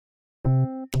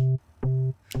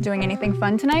Doing anything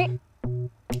fun tonight?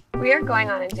 We are going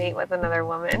on a date with another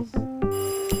woman.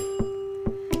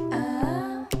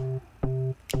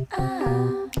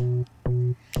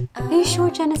 Are you sure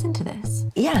Jenna's into this?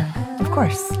 Yeah, of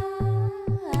course.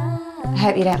 I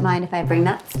hope you don't mind if I bring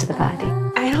nuts to the party.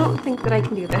 I don't think that I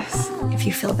can do this. If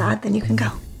you feel bad, then you can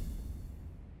go.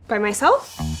 By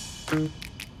myself?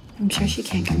 I'm sure she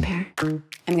can't compare.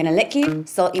 I'm gonna lick you,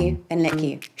 salt you, then lick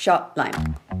you. Shot,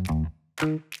 lime.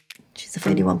 She's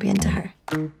afraid you won't be into her.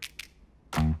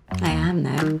 I am,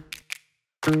 though.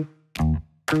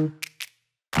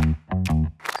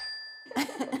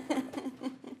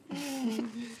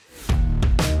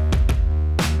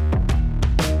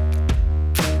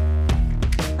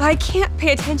 I can't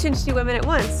pay attention to two women at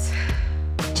once.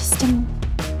 Just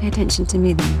pay attention to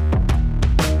me, then.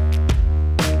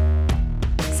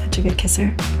 Such a good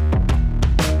kisser.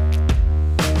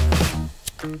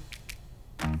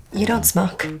 You don't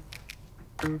smoke.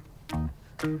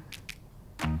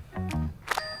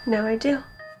 Now I do.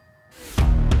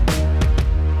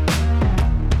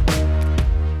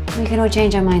 We can all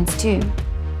change our minds, too.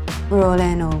 We're all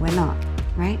in or we're not,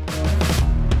 right?